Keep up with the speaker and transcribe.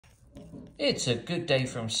It's a good day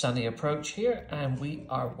from Sunny Approach here, and we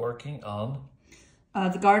are working on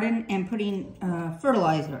the garden and putting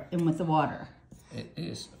fertilizer in with the water. It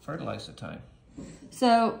is fertilizer time.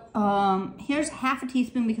 So here's half a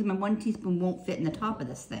teaspoon because my 1 teaspoon won't fit in the top of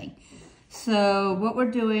this thing. So what we're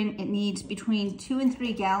doing, it needs between 2 and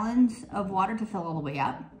 3 gallons of water to fill all the way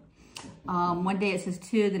up. One day it says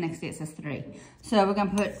 2, the next day it says 3. So we're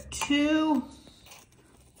gonna put 2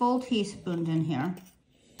 full teaspoons in here,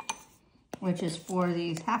 which is for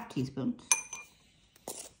these half teaspoons.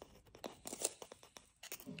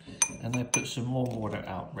 And I put some more water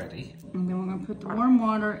out ready. And then we're going to put the warm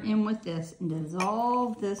water in with this and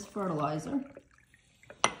dissolve this fertilizer.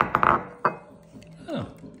 Oh.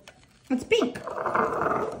 It's pink.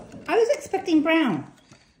 I was expecting brown.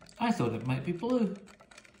 I thought it might be blue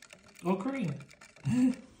or green.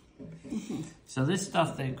 So this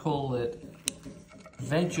stuff, they call it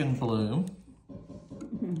Veg and Bloom.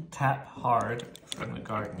 Tap hard from the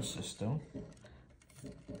Gardyn system,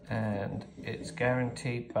 and it's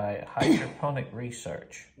guaranteed by hydroponic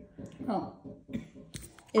research. Oh,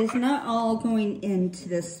 it's not all going into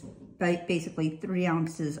this, basically 3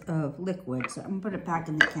 ounces of liquid, so I'm gonna put it back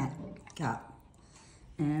in the cup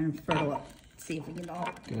and fertilize. See if we can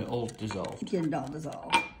Get it all dissolved. Get it all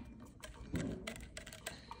dissolved.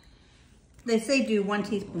 They say do 1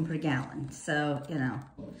 teaspoon per gallon, so you know.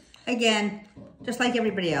 Again, just like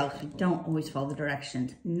everybody else, you don't always follow the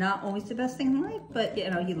directions. Not always the best thing in life, but you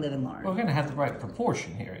know, you live and learn. We're going to have the right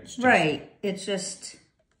proportion here. It's just... Right. It's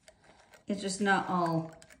just not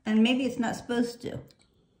all, and maybe it's not supposed to.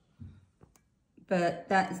 But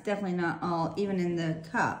that is definitely not all, even in the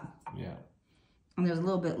cup. Yeah. And there's a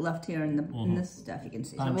little bit left here in the in this stuff you can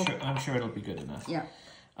see. So I'm sure it'll be good enough. Yeah.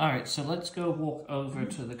 All right, so let's go walk over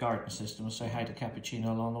to the Gardyn system and say hi to Cappuccino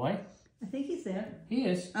along the way. I think he's there. He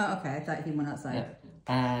is. Oh, okay. I thought he went outside. Yeah.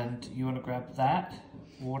 And you want to grab that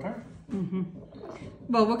water? Mm-hmm.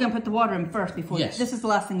 Well, we're going to put the water in first before... Yes. This is the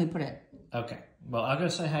last thing we put in. Okay. Well, I'm going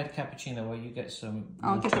to say hi to Cappuccino while you get some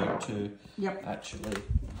water to actually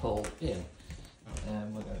pull in.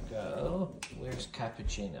 And we're going to go... Where's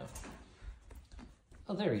Cappuccino?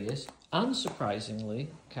 Oh, there he is. Unsurprisingly,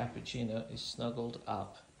 Cappuccino is snuggled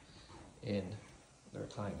up in the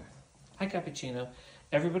recliner. Hi, Cappuccino.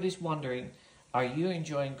 Everybody's wondering, are you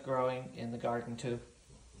enjoying growing in the garden too?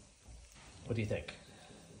 What do you think?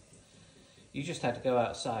 You just had to go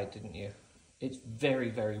outside, didn't you? It's very,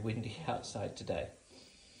 very windy outside today.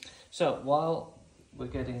 So while we're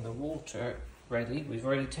getting the water ready, we've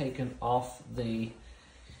already taken off the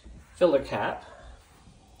filler cap.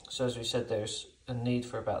 So as we said, there's a need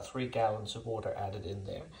for about 3 gallons of water added in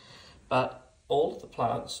there. But all of the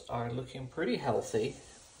plants are looking pretty healthy.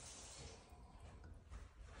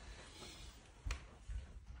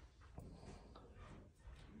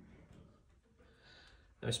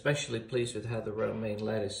 I'm especially pleased with how the romaine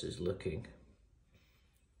lettuce is looking.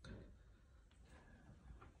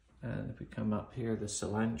 And if we come up here, the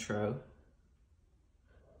cilantro,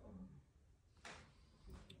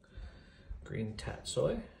 green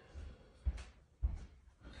tatsoi.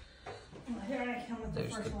 Well, here I come with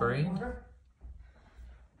There's the first brine,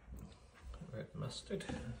 red mustard.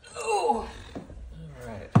 Oh! All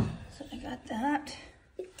right. So I got that.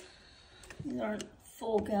 These are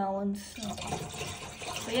full gallons.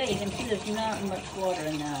 So yeah, you can see there's not much water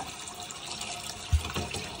in that.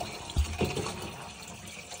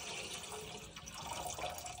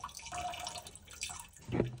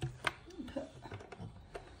 Put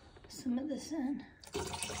some of this in.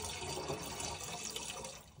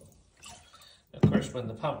 Of course, when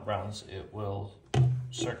the pump runs, it will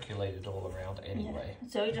circulate it all around anyway. Yeah.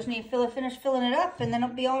 So you just need to finish filling it up, and then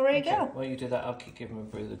it'll be all ready to go. While you do that, I'll keep giving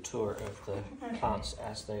a the tour of the plants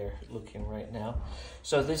as they're looking right now.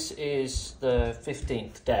 So this is the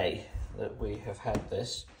 15th day that we have had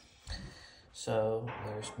this. So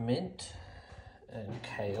there's mint and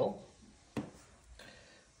kale,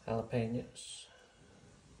 jalapenos,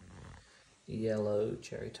 yellow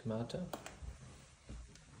cherry tomato,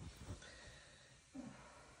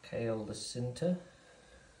 kale Jacinta,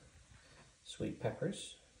 sweet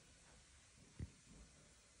peppers.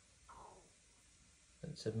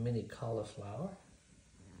 It's a mini cauliflower,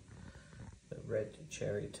 the red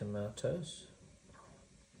cherry tomatoes,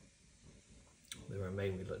 the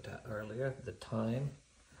romaine we looked at earlier, the thyme.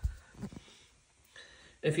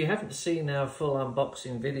 If you haven't seen our full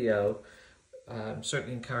unboxing video,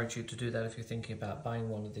 certainly encourage you to do that if you're thinking about buying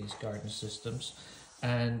one of these Gardyn systems.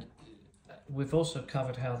 And we've also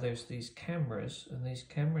covered how there's these cameras, and these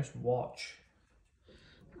cameras watch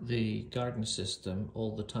the Gardyn system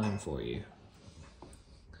all the time for you.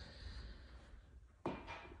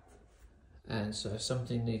 And so if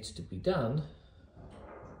something needs to be done,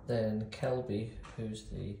 then Kelby, who's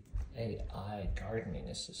the AI gardening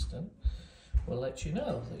assistant, will let you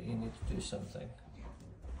know that you need to do something.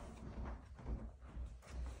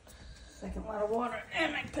 Second lot of water,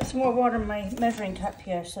 and I put some more water in my measuring cup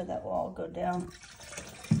here so that will all go down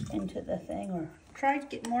into the thing, or try to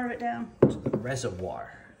get more of it down. To the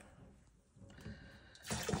reservoir.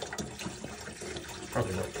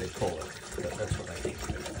 Probably not what they call it, but that's what I think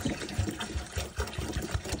it is.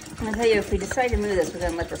 I'm gonna tell you, if we decide to move this, we're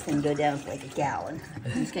gonna let this thing go down for like a gallon.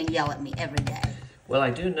 He's gonna yell at me every day. Well,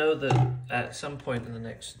 I do know that at some point in the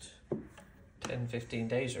next 10-15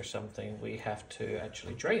 days or something, we have to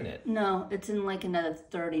actually drain it. No, it's in like another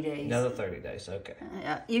 30 days. Another 30 days, okay.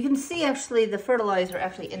 You can see actually the fertilizer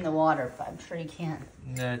actually in the water, but I'm sure you can't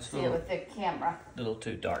see it with the camera. A little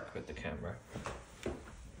too dark with the camera.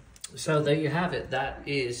 So there you have it. That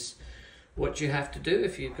is what you have to do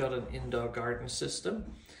if you've got an indoor garden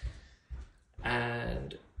system.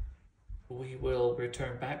 And we will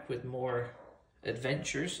return back with more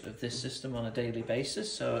adventures of this system on a daily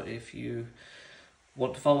basis. So if you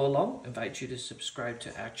want to follow along, I invite you to subscribe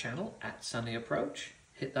to our channel at Sunny Approach.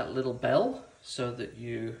 Hit that little bell so that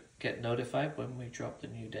you get notified when we drop the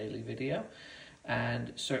new daily video.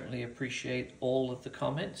 And certainly appreciate all of the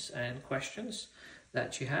comments and questions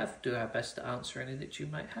that you have. Do our best to answer any that you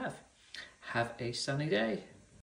might have. Have a sunny day.